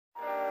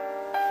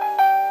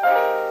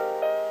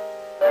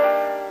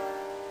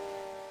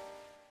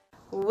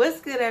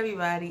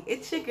everybody,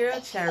 it's your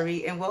girl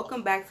Cherry and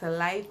welcome back to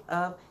Life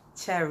of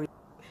Cherry.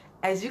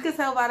 As you can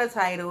tell by the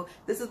title,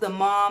 this is the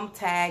mom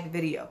tag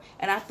video.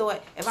 And I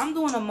thought, if I'm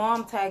doing a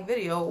mom tag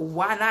video,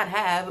 why not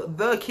have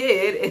the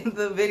kid in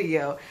the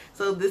video?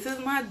 So this is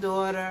my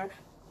daughter,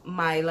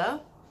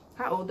 Mila.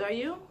 How old are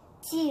you?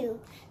 2.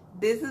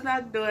 This is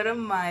our daughter,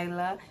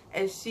 Mila,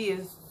 and she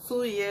is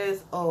 2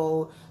 years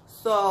old.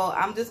 So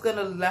I'm just going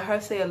to let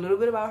her say a little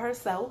bit about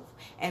herself,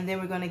 and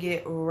then we're going to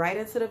get right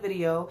into the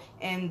video.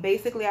 And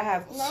basically I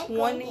have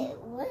 20...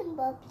 One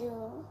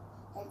bubble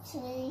at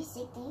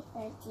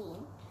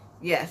 2013.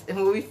 Yes, and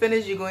when we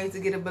finish, you're going to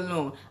get a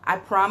balloon. I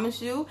promise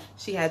you,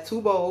 she had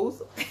 2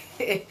 bowls.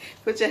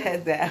 Put your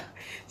head down.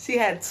 She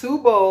had 2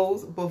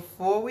 bowls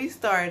before we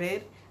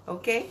started,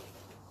 okay?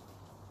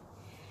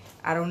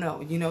 I don't know.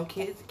 You know,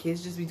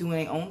 kids just be doing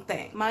their own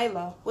thing.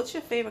 Mila, what's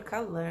your favorite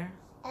color?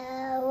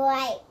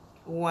 White.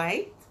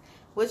 White?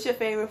 What's your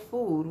favorite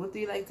food? What do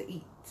you like to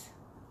eat?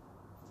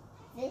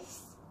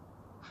 This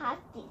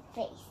happy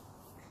face.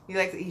 You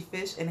like to eat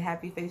fish and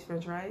happy face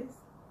french fries?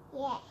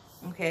 Yes.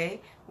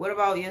 Okay. What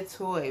about your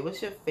toy?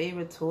 What's your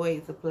favorite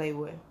toy to play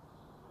with?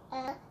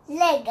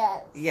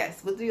 Legos. Yes.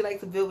 What do you like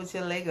to build with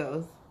your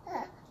Legos?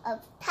 A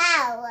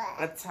tower.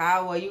 A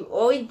tower. You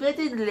always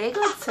building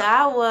Lego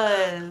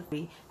towers.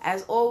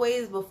 As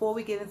always, before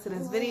we get into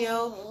this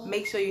video,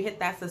 make sure you hit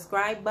that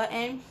subscribe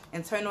button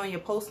and turn on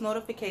your post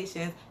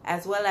notifications,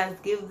 as well as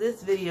give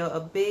this video a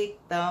big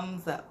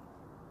thumbs up.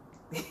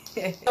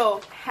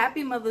 So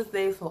happy Mother's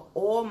Day for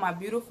all my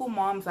beautiful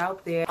moms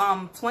out there.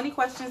 20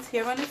 questions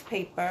here on this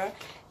paper,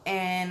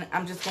 and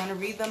I'm just going to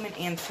read them and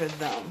answer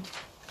them.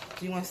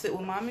 Do you want to sit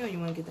with mommy or you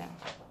want to get down?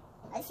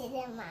 I sit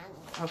with mommy.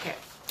 Okay.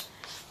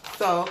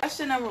 So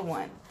question number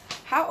 1.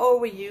 How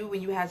old were you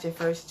when you had your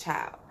first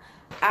child?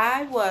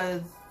 I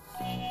was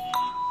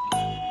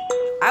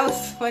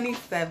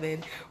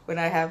 27 when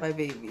I had my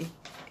baby.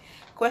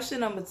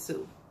 Question number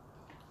 2.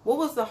 What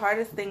was the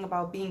hardest thing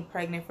about being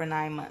pregnant for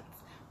 9 months?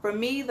 For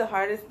me, the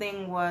hardest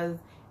thing was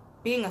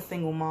being a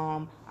single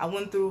mom. I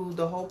went through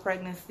the whole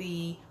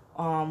pregnancy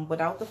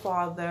without the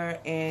father,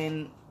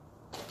 and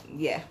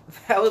yeah,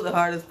 that was the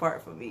hardest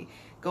part for me,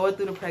 going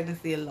through the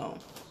pregnancy alone.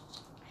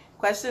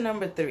 Question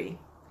number 3.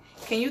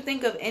 Can you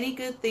think of any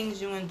good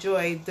things you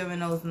enjoyed during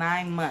those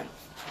 9 months?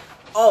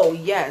 Oh,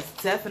 yes,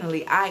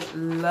 definitely. I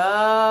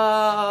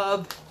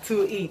loved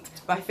to eat.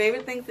 My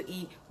favorite thing to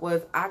eat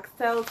was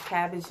oxtails,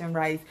 cabbage, and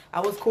rice.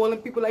 I was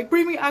calling people like,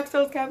 bring me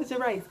oxtails, cabbage,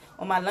 and rice.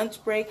 On my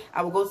lunch break,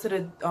 I would go to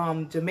the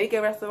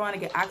Jamaican restaurant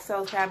and get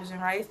oxtails, cabbage,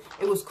 and rice.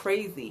 It was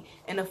crazy.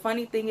 And the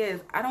funny thing is,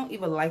 I don't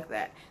even like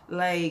that.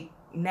 Like,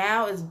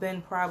 now it's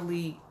been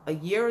probably a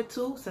year or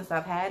 2 since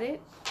I've had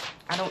it.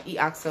 I don't eat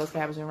oxtails,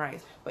 cabbage, and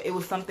rice. But it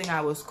was something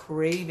I was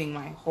craving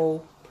my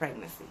whole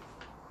pregnancy.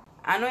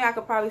 I know y'all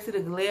could probably see the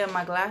glare in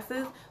my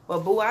glasses, but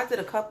boo, I did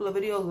a couple of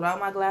videos without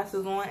my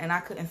glasses on and I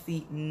couldn't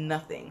see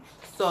nothing.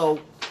 So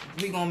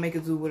we gonna make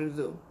it do what it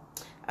do.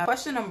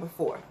 Question number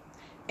 4.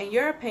 In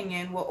your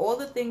opinion, were all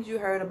the things you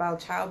heard about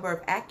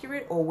childbirth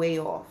accurate or way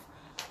off?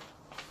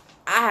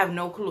 I have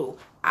no clue.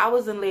 I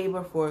was in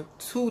labor for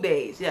 2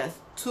 days. Yes,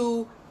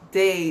 2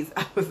 days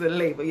I was in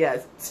labor.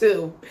 Yes,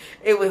 2.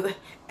 It was,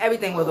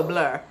 everything was a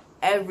blur.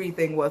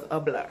 Everything was a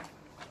blur.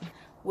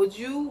 Would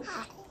you...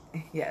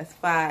 Yes,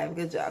 5.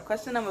 Good job.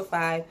 Question number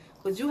 5.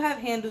 Would you have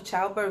handled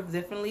childbirth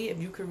differently if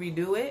you could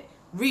redo it?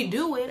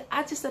 Redo it?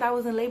 I just said I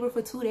was in labor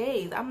for 2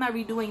 days. I'm not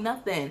redoing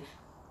nothing.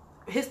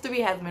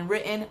 History has been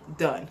written.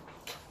 Done.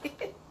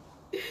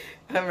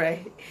 All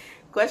right.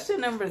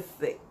 Question number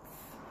 6.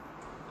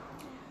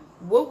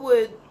 What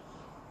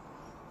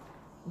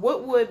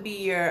would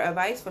be your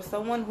advice for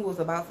someone who is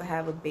about to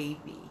have a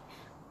baby?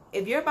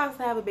 If you're about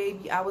to have a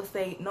baby, I would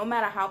say no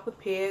matter how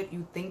prepared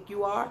you think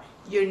you are,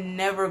 you're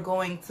never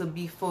going to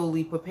be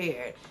fully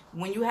prepared.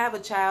 When you have a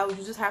child,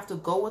 you just have to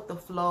go with the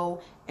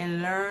flow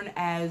and learn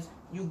as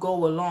you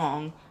go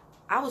along.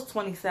 I was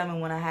 27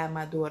 when I had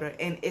my daughter,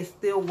 and it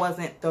still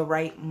wasn't the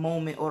right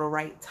moment or the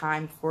right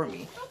time for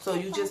me. So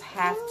you just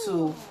have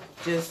to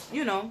just,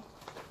 you know,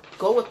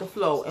 go with the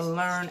flow and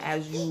learn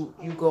as you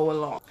go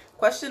along.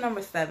 Question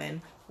number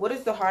 7. What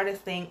is the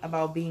hardest thing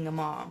about being a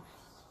mom?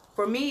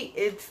 For me,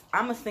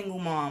 I'm a single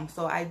mom,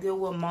 so I deal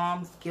with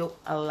mom's guilt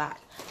a lot.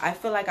 I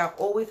feel like I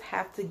always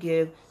have to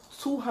give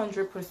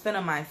 200%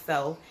 of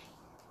myself,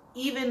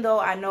 even though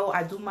I know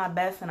I do my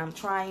best and I'm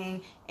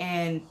trying,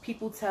 and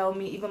people tell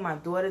me, even my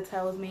daughter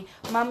tells me,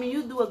 Mommy,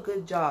 you do a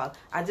good job.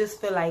 I just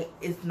feel like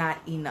it's not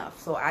enough,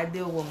 so I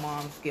deal with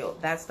mom's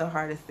guilt. That's the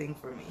hardest thing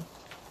for me.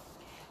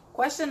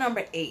 Question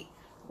number 8.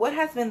 What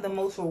has been the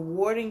most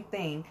rewarding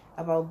thing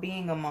about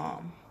being a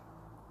mom?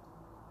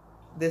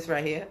 This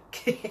right here.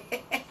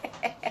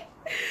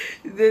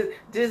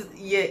 Just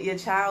your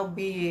child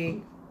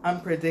being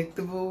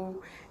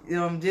unpredictable. You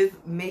know,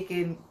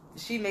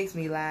 she makes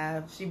me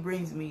laugh. She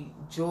brings me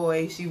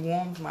joy. She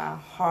warms my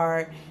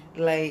heart.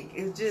 Like,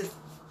 it's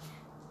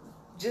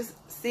just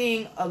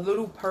seeing a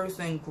little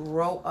person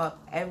grow up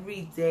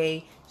every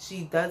day.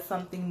 She does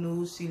something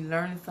new. She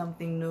learns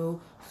something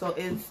new. So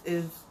it's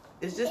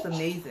it's just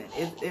amazing.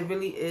 It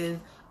really is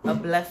a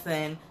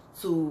blessing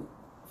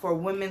for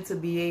women to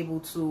be able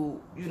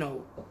to, you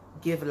know,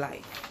 give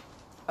life.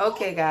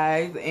 Okay,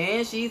 guys,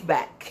 and she's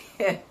back.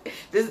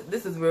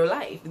 This is real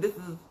life. This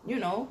is, you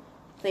know,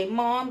 say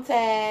mom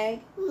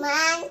tag.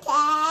 Mom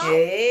tag.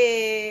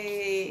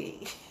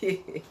 Hey.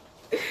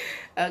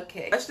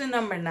 Okay. Question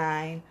number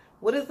 9.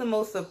 What is the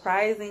most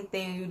surprising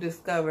thing you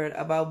discovered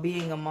about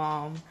being a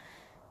mom?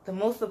 The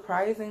most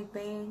surprising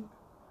thing?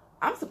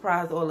 I'm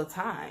surprised all the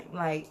time.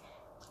 Like,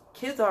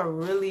 kids are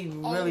really,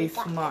 really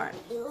smart.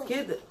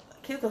 Kids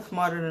are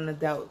smarter than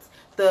adults.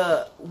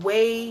 The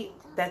way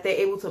that they're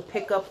able to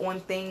pick up on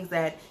things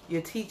that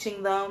you're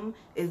teaching them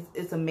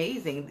is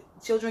amazing.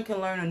 Children can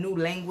learn a new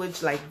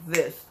language like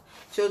this.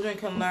 Children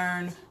can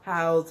learn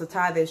how to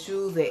tie their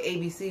shoes, their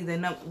ABCs,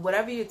 and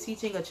whatever you're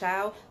teaching a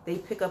child, they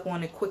pick up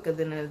on it quicker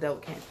than an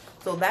adult can.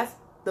 So that's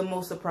the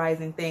most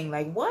surprising thing.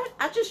 Like, what?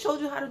 I just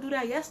showed you how to do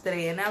that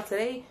yesterday, and now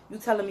today you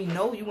telling me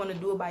no, you want to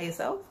do it by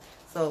yourself?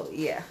 So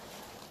yeah.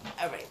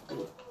 All right.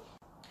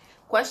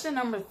 Question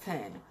number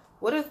 10.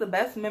 What is the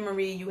best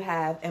memory you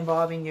have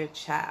involving your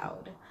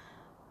child?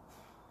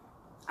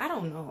 I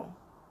don't know.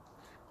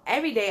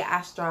 Every day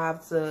I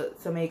strive to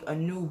make a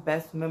new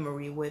best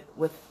memory with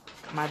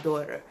my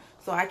daughter.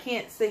 So I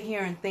can't sit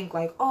here and think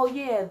like, oh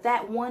yeah,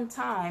 that one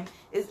time.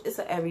 It's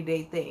an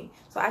everyday thing.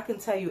 So I can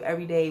tell you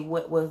every day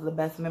what was the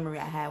best memory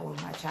I had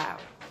with my child.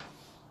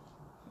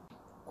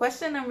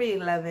 Question number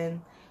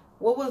 11.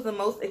 What was the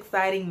most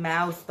exciting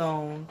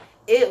milestone?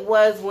 It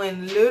was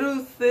when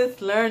little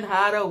sis learned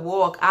how to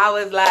walk. I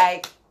was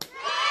like,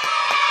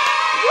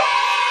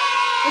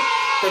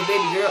 the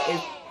baby girl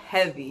is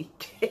heavy.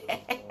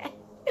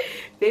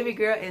 Baby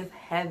girl is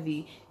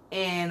heavy,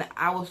 and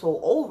I was so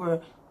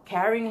over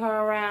carrying her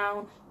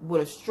around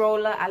with a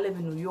stroller. I live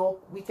in New York.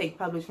 We take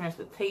public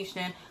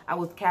transportation. I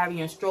was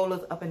carrying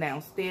strollers up and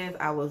down stairs.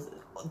 I was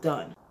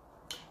done.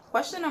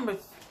 Question number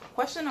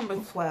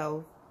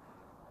 12.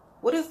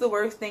 What is the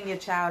worst thing your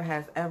child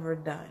has ever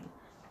done?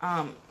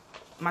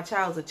 My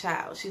child's a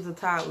child. She's a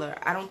toddler.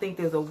 I don't think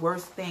there's a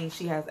worst thing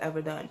she has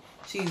ever done.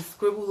 She's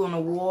scribbled on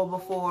a wall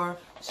before.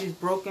 She's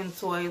broken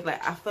toys.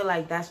 Like, I feel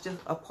like that's just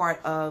a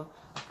part of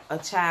a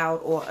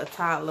child or a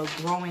toddler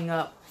growing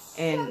up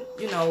and,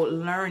 you know,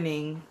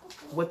 learning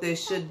what they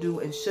should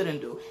do and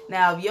shouldn't do.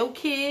 Now, if your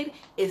kid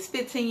is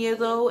 15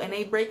 years old and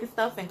they breaking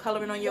stuff and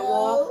coloring on your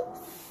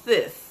wall,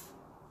 sis.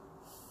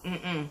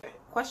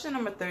 Question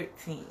number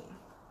 13.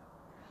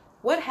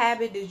 What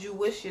habit did you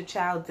wish your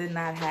child did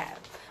not have?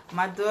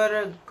 My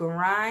daughter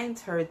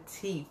grinds her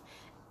teeth.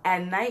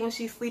 At night when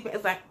she's sleeping,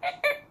 it's like,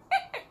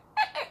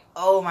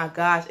 oh my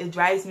gosh, it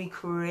drives me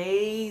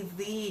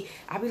crazy.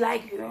 I be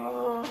like,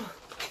 yo,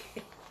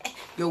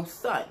 yo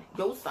son.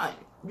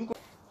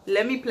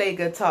 Let me play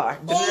guitar.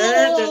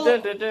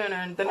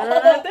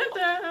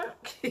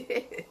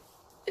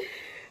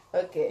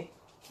 Okay.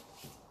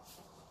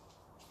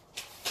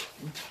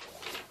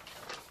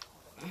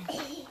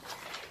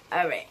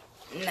 All right.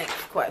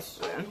 Next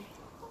question.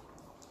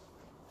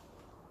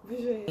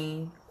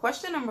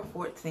 Question number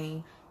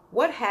 14.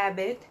 What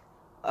habit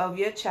of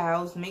your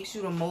child's makes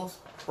you the most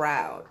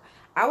proud?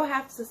 I would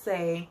have to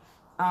say,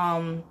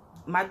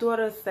 my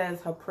daughter says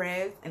her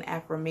prayers and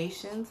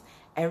affirmations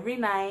every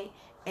night,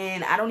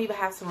 and I don't even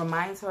have to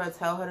remind her or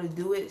tell her to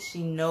do it.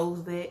 She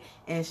knows it,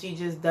 and she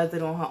just does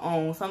it on her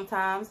own.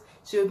 Sometimes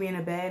she'll be in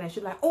the bed and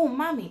she'll be like, oh,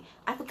 mommy,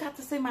 I forgot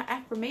to say my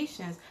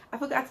affirmations. I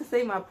forgot to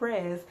say my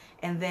prayers,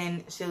 and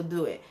then she'll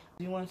do it.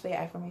 Do you want to say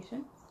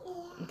affirmations?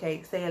 Yeah.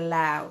 Okay, say it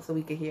loud so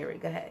we can hear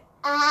it. Go ahead.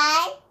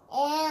 I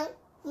am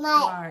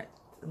smart.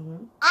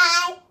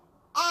 I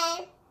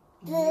am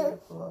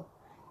beautiful.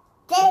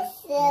 This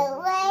is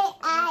the way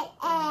I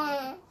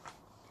am.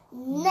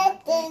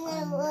 Nothing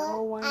in the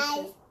world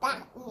I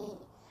stop me.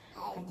 I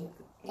do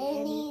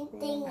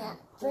anything I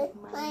put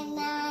my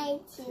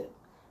mind to.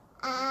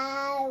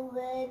 I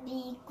will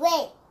be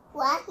great.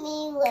 Watch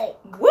me work.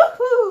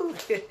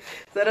 Woohoo!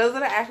 So those are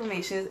the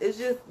affirmations. It's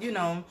just, you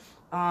know,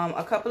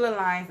 a couple of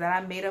lines that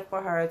I made up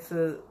for her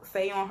to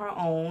say on her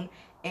own.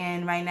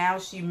 And right now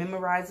she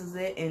memorizes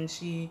it and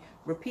she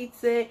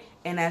repeats it.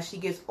 And as she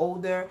gets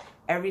older,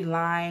 every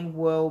line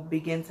will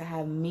begin to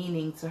have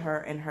meaning to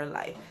her in her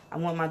life. I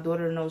want my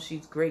daughter to know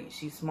she's great,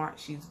 she's smart,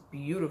 she's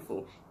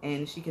beautiful,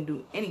 and she can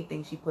do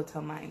anything she puts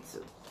her mind to.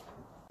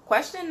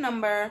 Question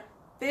number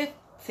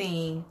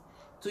 15.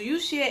 Do you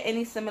share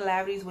any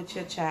similarities with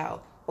your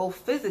child, both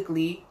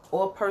physically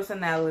or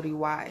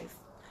personality-wise?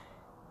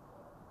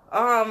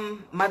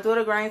 My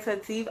daughter grinds her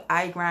teeth.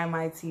 I grind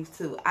my teeth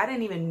too. I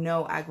didn't even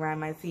know I grind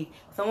my teeth.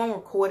 Someone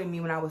recorded me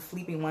when I was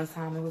sleeping one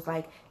time and was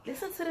like,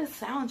 listen to the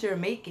sound you're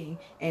making.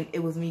 And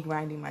it was me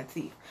grinding my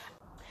teeth.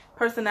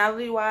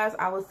 Personality-wise,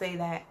 I would say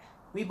that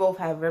we both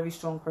have very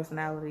strong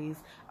personalities.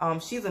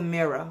 She's a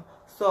mirror.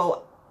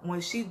 So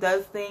when she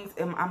does things,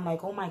 I'm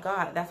like, oh my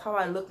God, that's how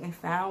I look and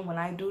sound when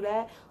I do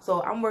that.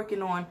 So I'm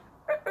working on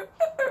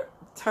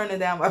turning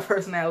down my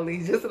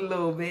personality just a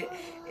little bit,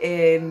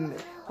 and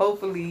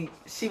hopefully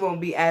she won't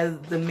be as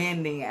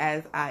demanding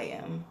as I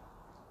am.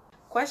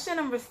 Question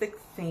number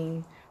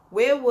 16.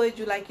 Where would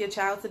you like your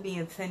child to be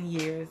in 10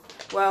 years?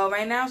 Well,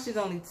 right now she's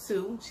only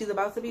 2. She's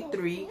about to be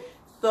 3.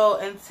 So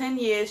in 10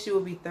 years, she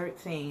will be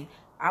 13.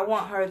 I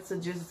want her to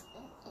just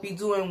be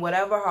doing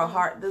whatever her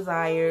heart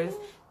desires.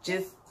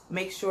 Just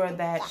make sure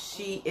that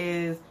she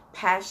is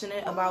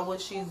passionate about what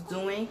she's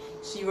doing.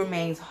 She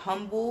remains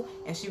humble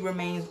and she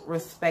remains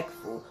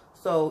respectful.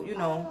 So, you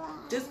know,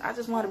 I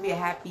just want to be a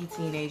happy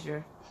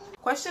teenager.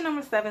 Question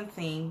number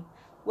 17.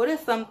 What is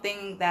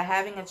something that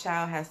having a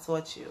child has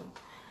taught you?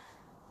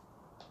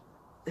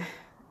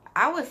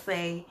 I would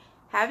say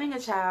having a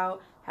child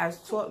has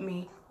taught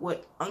me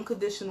what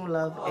unconditional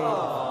love is.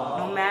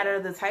 No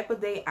matter the type of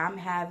day I'm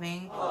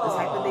having, the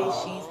type of day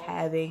she's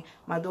having,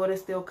 my daughter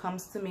still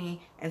comes to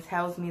me and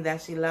tells me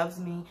that she loves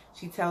me.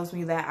 She tells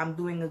me that I'm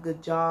doing a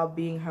good job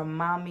being her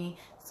mommy.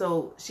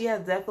 So she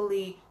has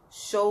definitely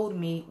showed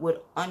me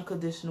what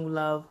unconditional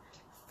love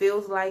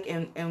feels like,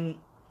 and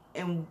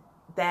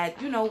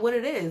that, you know, what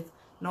it is.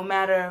 No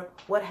matter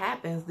what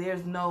happens,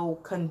 there's no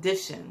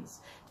conditions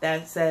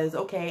that says,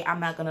 okay, I'm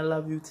not going to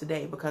love you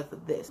today because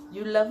of this.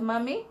 You love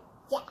mommy?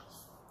 Yes.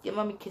 Give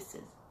mommy kisses.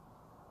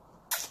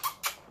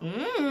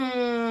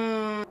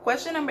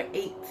 Question number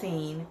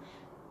 18.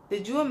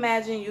 Did you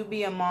imagine you'd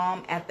be a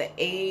mom at the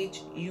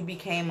age you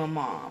became a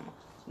mom?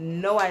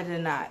 No, I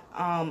did not.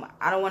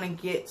 I don't want to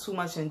get too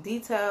much in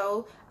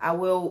detail. I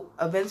will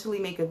eventually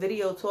make a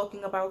video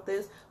talking about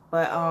this.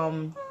 But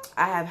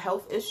I have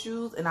health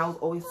issues, and I was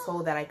always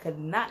told that I could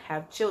not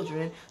have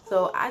children.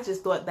 So I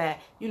just thought that,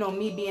 you know,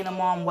 me being a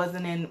mom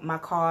wasn't in my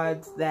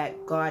cards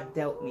that God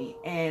dealt me.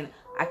 And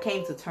I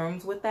came to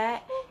terms with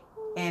that.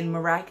 And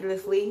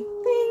miraculously,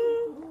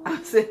 ding,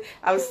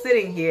 I was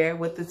sitting here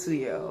with the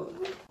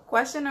 2-year-old.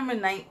 Question number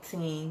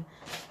 19.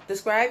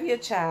 Describe your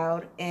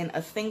child in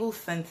a single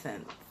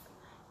sentence.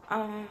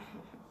 How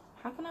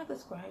can I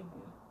describe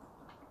you?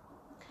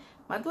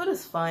 My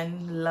daughter's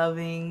fun,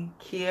 loving,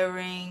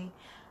 caring.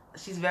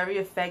 She's very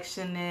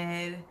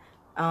affectionate.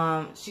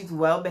 She's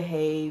well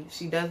behaved.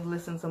 She does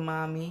listen to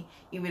mommy,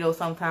 even though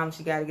sometimes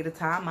she gotta get a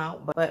timeout.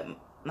 But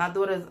my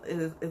daughter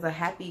is a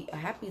happy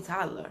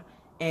toddler,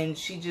 and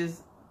she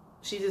just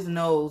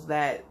knows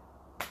that.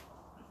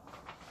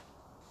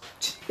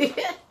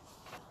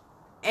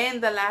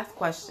 And the last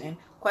question,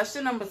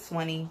 question number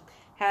 20.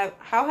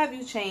 How have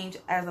you changed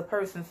as a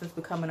person since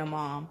becoming a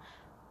mom?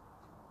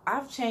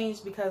 I've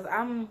changed because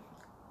I'm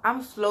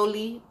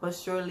slowly but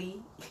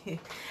surely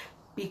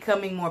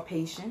becoming more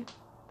patient.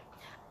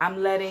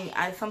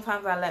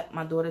 Sometimes I let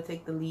my daughter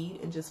take the lead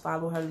and just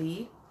follow her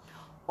lead.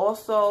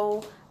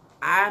 Also,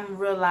 I'm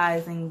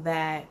realizing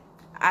that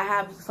I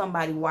have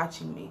somebody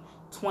watching me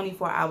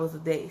 24 hours a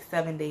day,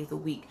 7 days a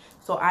week.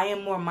 So I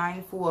am more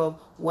mindful of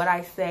what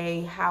I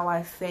say, how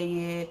I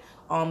say it,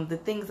 the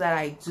things that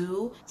I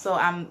do. So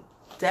I'm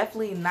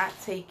definitely not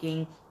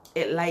taking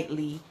it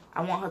lightly.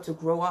 I want her to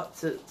grow up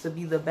to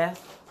be the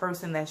best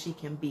person that she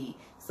can be.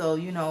 So,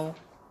 you know,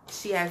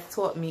 she has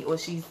taught me, or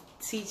she's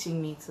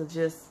teaching me to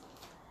just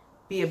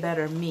be a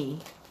better me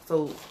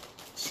so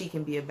she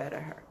can be a better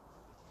her.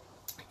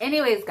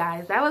 Anyways,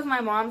 guys, that was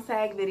my mom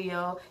tag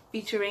video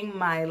featuring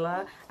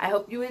Mila. I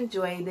hope you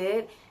enjoyed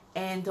it.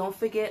 And don't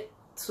forget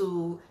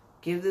to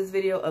give this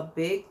video a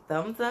big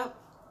thumbs up.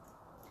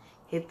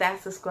 Hit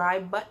that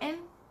subscribe button.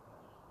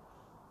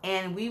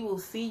 And we will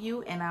see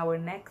you in our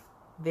next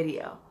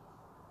video.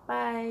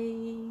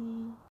 Bye.